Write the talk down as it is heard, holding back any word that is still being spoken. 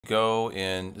go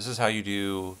in, this is how you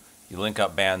do, you link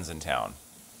up bands in town.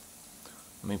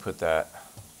 Let me put that.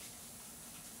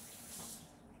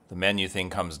 The menu thing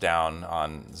comes down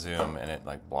on Zoom and it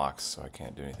like blocks, so I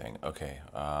can't do anything. Okay,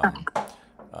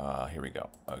 here we go.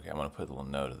 Okay, I'm gonna put a little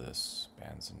note of this.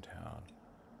 Bands in town.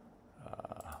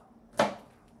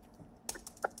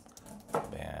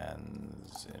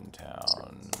 Bands in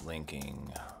town,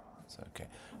 linking. It's okay.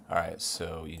 All right,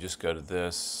 so you just go to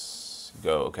this,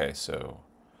 okay, so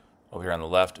over here on the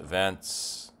left,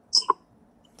 events.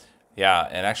 Yeah,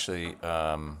 and actually,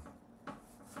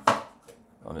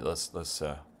 let's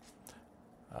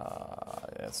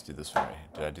do this one.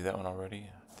 Did I do that one already?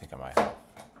 I think I might have.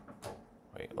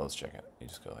 Wait, let's check it. You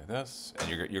just go like this, and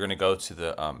you're going to go to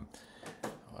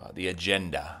the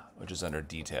agenda, which is under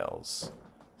details.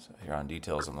 So here on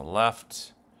details on the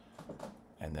left,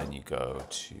 and then you go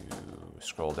to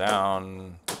scroll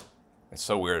down. It's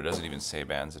so weird; it doesn't even say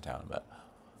bands in town, but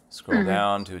scroll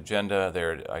down to agenda.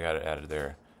 There, I got it added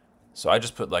there. So I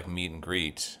just put like meet and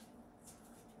greet.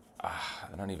 I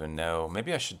don't even know.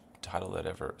 Maybe I should title that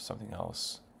ever something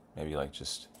else. Maybe like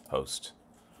just host.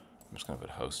 I'm just gonna put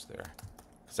host there,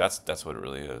 because that's what it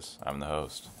really is. I'm the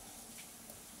host.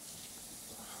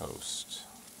 Host.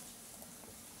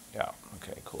 Yeah.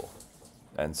 Okay. Cool.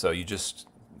 And so you just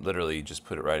literally just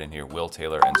put it right in here. Will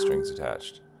Taylor and strings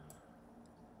attached.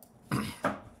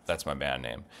 That's my band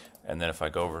name. And then if I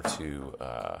go over to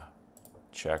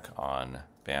check on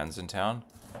bands in town,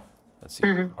 let's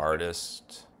see,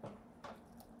 artist.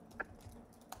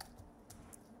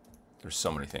 There's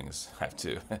so many things I have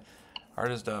to.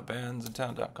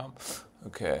 Artist.bandsintown.com.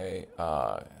 Okay,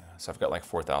 so I've got like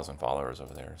 4,000 followers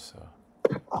over there. So,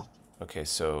 okay,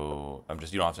 so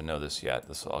you don't have to know this yet.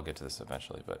 I'll get to this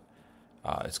eventually, but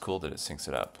it's cool that it syncs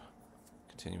it up.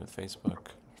 Continue with Facebook.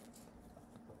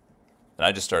 And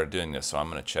I just started doing this, so I'm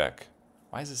gonna check.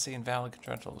 Why does it say invalid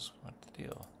credentials? What's the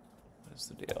deal? What is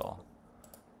the deal?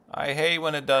 I hate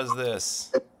when it does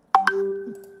this.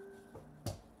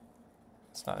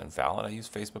 It's not invalid. I use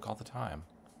Facebook all the time.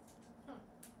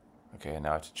 Okay,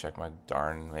 now I have to check my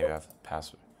darn. Maybe I have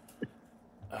password.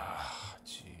 Ah,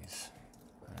 jeez.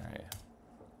 All right.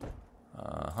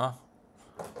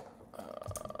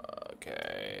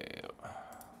 Okay.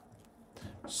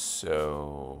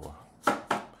 So,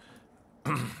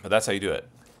 but that's how you do it.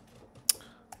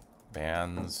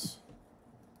 Bands.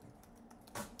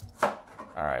 All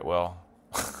right. Well,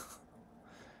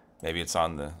 maybe it's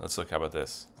on the. Let's look. How about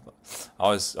this?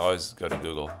 Always go to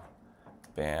Google.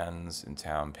 Bands in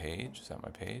town page. Is that my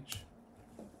page?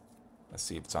 Let's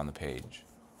see if it's on the page.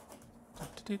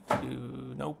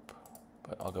 Nope.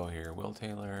 But I'll go here. Will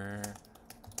Taylor.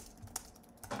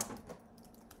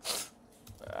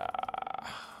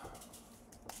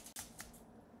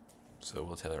 So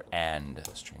Will Taylor and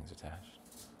strings attached.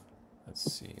 Let's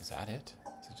see. Is that it?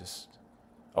 Is it just?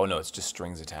 Oh no, it's just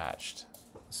strings attached.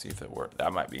 Let's see if it worked.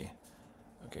 That might be.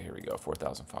 Okay, here we go.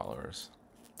 4,000 followers.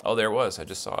 Oh, there it was. I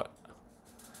just saw it.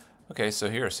 Okay, so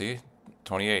here, see?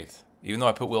 28th. Even though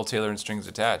I put Will Taylor and strings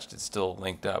attached, it's still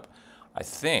linked up. I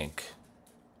think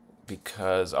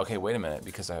because, okay, wait a minute,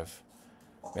 because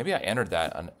maybe I entered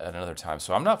that at another time.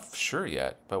 So I'm not sure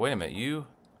yet, but wait a minute,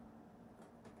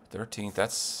 13th,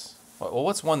 that's, well,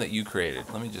 what's one that you created?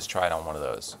 Let me just try it on one of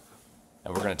those.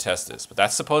 And we're going to test this, but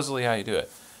that's supposedly how you do it.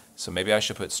 So maybe I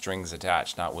should put strings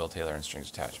attached, not Will Taylor and strings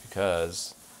attached,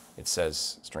 because it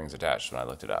says strings attached when I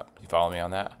looked it up. You follow me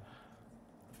on that?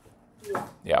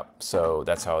 Yeah, so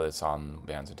that's how it's on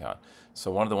Bands in Town. So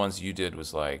one of the ones you did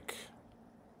was like,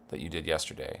 that you did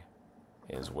yesterday,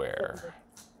 is where?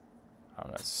 I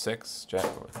don't know, 6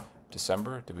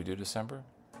 December? Did we do December?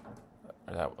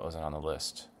 Or that wasn't on the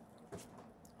list.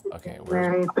 Okay,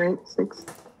 where's January 6th.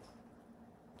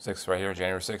 6th right here,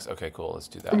 January 6th? Okay, cool, let's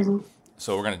do that.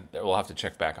 So we'll have to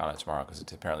check back on it tomorrow because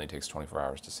it apparently takes 24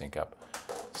 hours to sync up.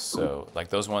 So like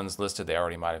those ones listed, they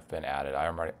already might have been added.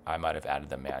 I might have added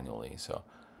them manually. So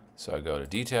I go to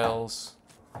details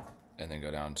and then go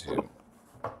down to,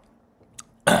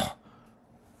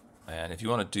 and if you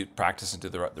want to practice and do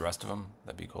the rest of them,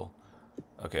 that'd be cool.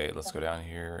 Okay, let's go down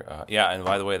here. Yeah, and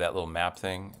by the way, that little map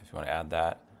thing, if you want to add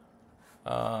that,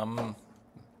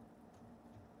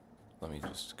 let me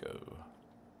just go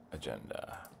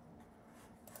agenda.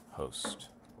 Host.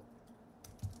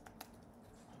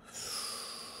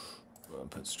 We'll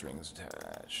put strings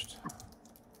attached.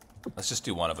 Let's just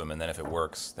do one of them, and then if it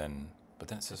works, then. But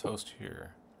then it says host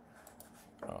here.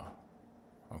 Oh.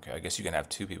 Okay, I guess you can have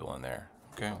 2 people in there.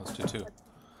 Okay, let's do 2.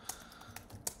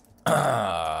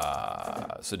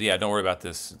 So yeah, don't worry about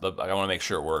this. I want to make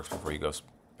sure it works before you go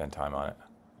spend time on it.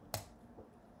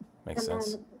 Makes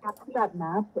sense. After that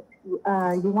map, you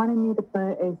wanted me to put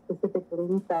a specific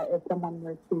link that if someone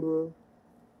were to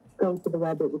go to the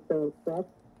web, it would show, correct?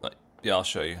 Yeah, I'll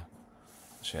show you.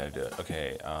 I'll show you how to do it.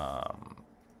 Okay.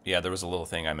 Yeah, there was a little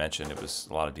thing I mentioned. It was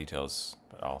a lot of details,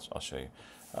 but I'll show you.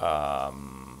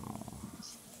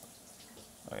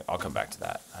 Okay, I'll come back to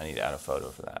that. I need to add a photo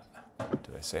for that.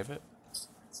 Did I save it?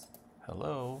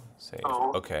 Hello, save.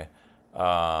 Okay.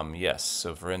 Yes.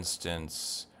 So for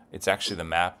instance, it's actually the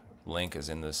map link is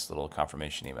in this little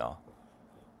confirmation email.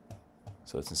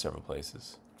 So it's in several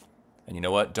places. And you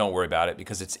know what? Don't worry about it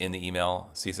because it's in the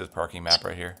email. See, it says parking map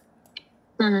right here.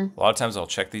 Mm-hmm. A lot of times I'll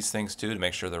check these things too to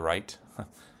make sure they're right.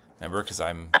 Remember, because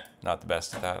I'm not the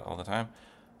best at that all the time.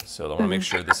 So I want to make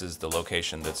sure this is the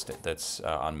location that's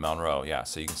on Monroe. Yeah,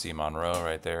 so you can see Monroe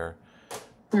right there.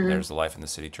 There's the Life in the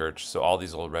City Church. So all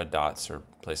these little red dots are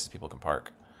places people can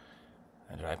park.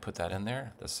 And did I put that in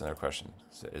there? That's another question.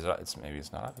 Maybe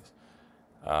it's not obvious.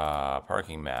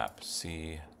 Parking map.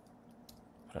 See,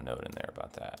 put a note in there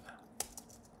about that.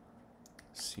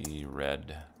 See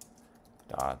red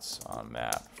dots on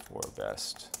map for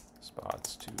best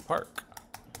spots to park.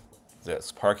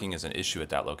 This parking is an issue at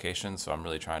that location, so I'm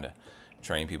really trying to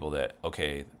train people that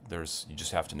okay, you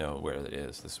just have to know where it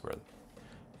is. This is where,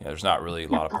 there's not really a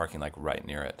lot of parking like right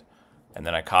near it. And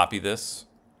then I copy this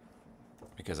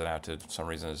because I have to. For some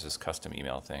reason, it's this custom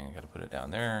email thing. I got to put it down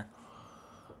there,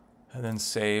 and then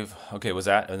save. Okay, was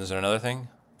that? And is there another thing?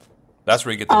 That's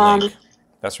where you get the link.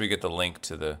 That's where you get the link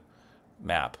to the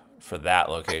map for that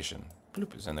location.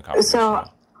 Bloop is in the confirmation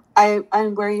email.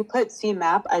 I'm where you put see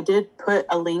map. I did put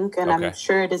a link, and I'm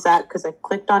sure it is that because I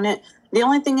clicked on it. The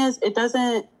only thing is, it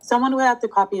doesn't. Someone would have to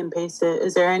copy and paste it.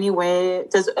 Is there any way?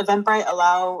 Does Eventbrite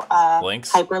allow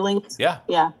links? Hyperlinks? Yeah,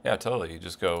 totally. You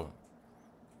just go.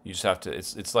 You just have to.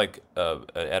 It's like an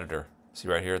editor. See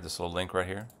right here, this little link right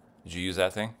here. Did you use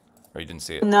that thing, or you didn't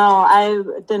see it? No, I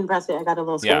didn't press it. I got a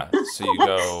little scared. Yeah. So you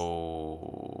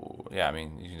go. Yeah, I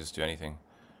mean, you can just do anything.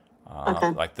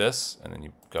 Like this, and then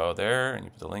you go there and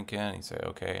you put the link in and you say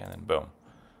okay, and then boom.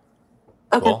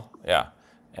 Okay. Cool. Yeah.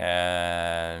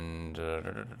 And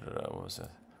what was it?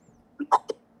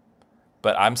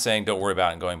 But I'm saying don't worry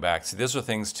about it going back. See, those are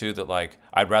things too that like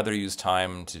I'd rather use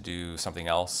time to do something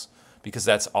else because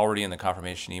that's already in the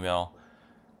confirmation email.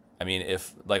 I mean,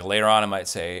 if like later on I might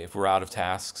say if we're out of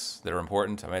tasks that are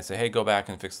important, I might say, hey, go back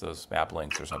and fix those map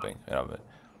links or something. But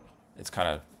it's kind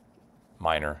of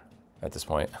minor at this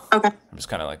point. Okay. I'm just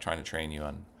kind of like trying to train you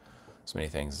on as many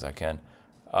things as I can.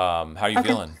 How are you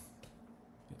feeling?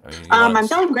 I mean, I'm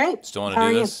feeling great. Still want to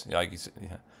do this? Yeah, like you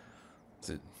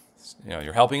said,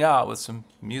 you're helping out with some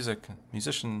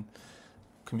musician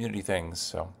community things.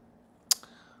 So,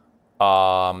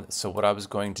 so what I was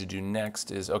going to do next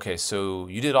is so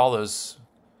you did all those.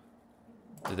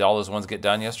 Did all those ones get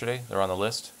done yesterday? They're on the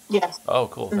list. Yes. Oh,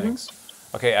 cool. Thanks.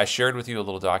 Okay, I shared with you a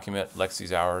little document,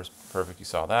 Lexi's Hours. Perfect. You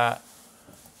saw that.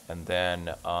 And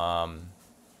then,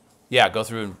 go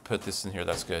through and put this in here.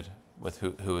 That's good. With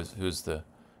who the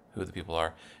people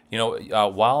are.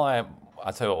 While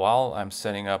I'm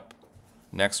setting up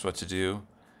next what to do,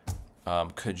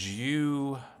 could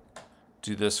you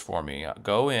do this for me?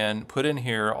 Go in, put in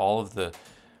here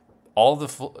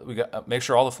make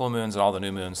sure all the full moons and all the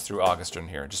new moons through August are in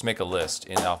here. Just make a list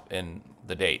in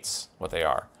the dates, what they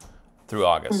are through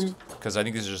August, because I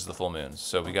think these are just the full moons.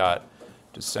 So we got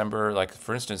December, like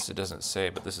for instance, it doesn't say,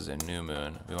 but this is a new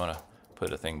moon. We want to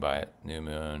put a thing by it, new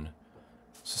moon.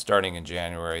 So starting in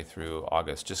January through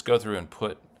August, just go through and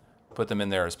put them in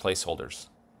there as placeholders,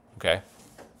 okay?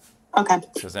 Okay.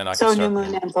 Because then I so can start. New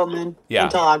moon and full moon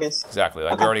until August. Exactly.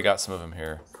 Like we already got some of them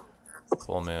here.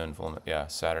 Full moon,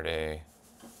 Saturday,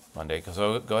 Monday.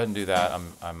 So go ahead and do that.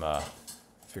 I'm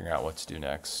figuring out what to do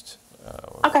next.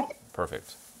 Okay.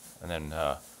 Perfect. And then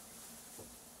I'll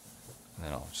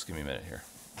just give me a minute here.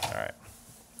 All right.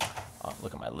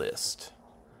 Look at my list.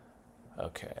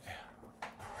 Okay.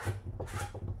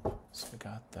 So we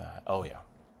got that. Oh yeah.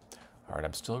 All right.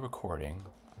 I'm still recording.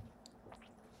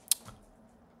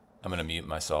 I'm gonna mute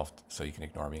myself so you can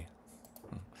ignore me.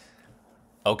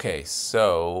 Okay.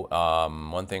 So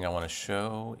one thing I want to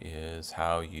show is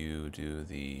how you do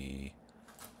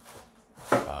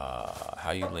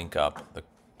how you link up the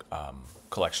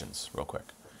collections real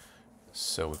quick.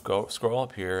 So we scroll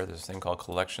up here. There's a thing called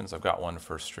collections. I've got one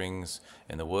for strings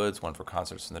in the woods, one for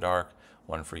concerts in the dark,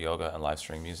 one for yoga and live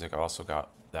streaming music. I've also got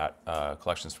that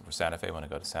collections for Santa Fe when I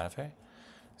go to Santa Fe.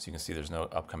 So you can see there's no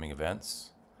upcoming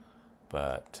events,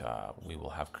 but we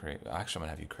will have actually, I'm gonna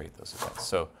have you create those events.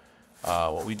 So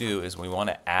what we do is we want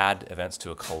to add events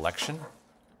to a collection.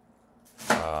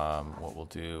 What we'll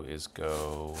do is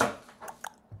go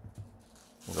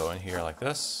We'll go in here like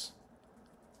this.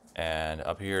 And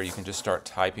up here, you can just start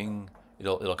typing.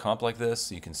 It'll come up like this,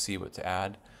 so you can see what to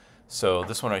add. So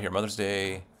this one right here, Mother's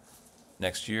Day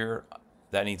next year,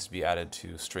 that needs to be added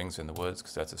to Strings in the Woods,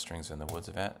 because that's a Strings in the Woods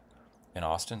event in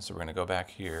Austin. So we're going to go back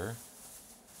here,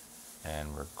 and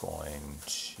we're going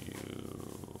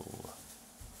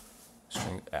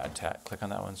to click on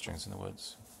that one, Strings in the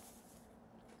Woods.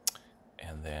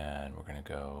 And then we're going to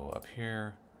go up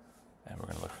here, and we're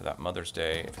going to look for that Mother's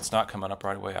Day. If it's not coming up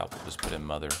right away, I'll just put in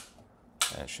Mother,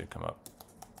 and it should come up.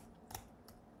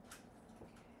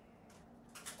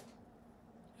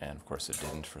 And of course it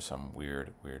didn't for some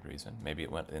weird reason. Maybe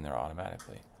it went in there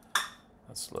automatically.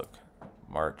 Let's look.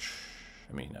 March,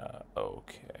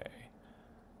 okay.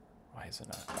 Why is it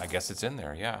not? I guess it's in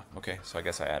there, yeah. Okay, so I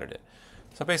guess I added it.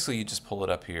 So basically you just pull it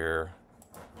up here,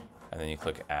 and then you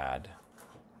click Add,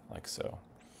 like so.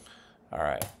 All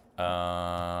right,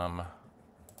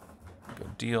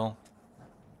 good deal.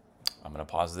 I'm gonna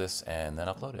pause this and then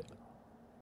upload it.